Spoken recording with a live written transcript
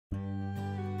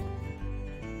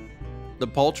The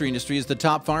poultry industry is the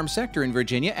top farm sector in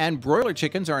Virginia, and broiler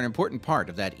chickens are an important part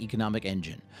of that economic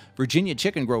engine. Virginia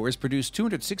chicken growers produced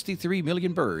 263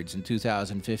 million birds in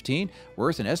 2015,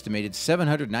 worth an estimated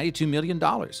 $792 million.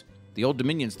 The Old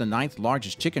Dominion is the ninth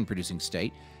largest chicken producing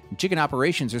state, and chicken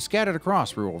operations are scattered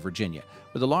across rural Virginia,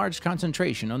 with a large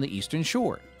concentration on the eastern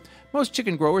shore. Most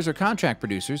chicken growers are contract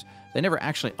producers. They never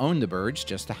actually own the birds,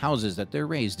 just the houses that they're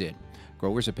raised in.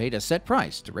 Growers are paid a set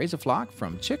price to raise a flock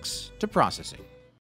from chicks to processing.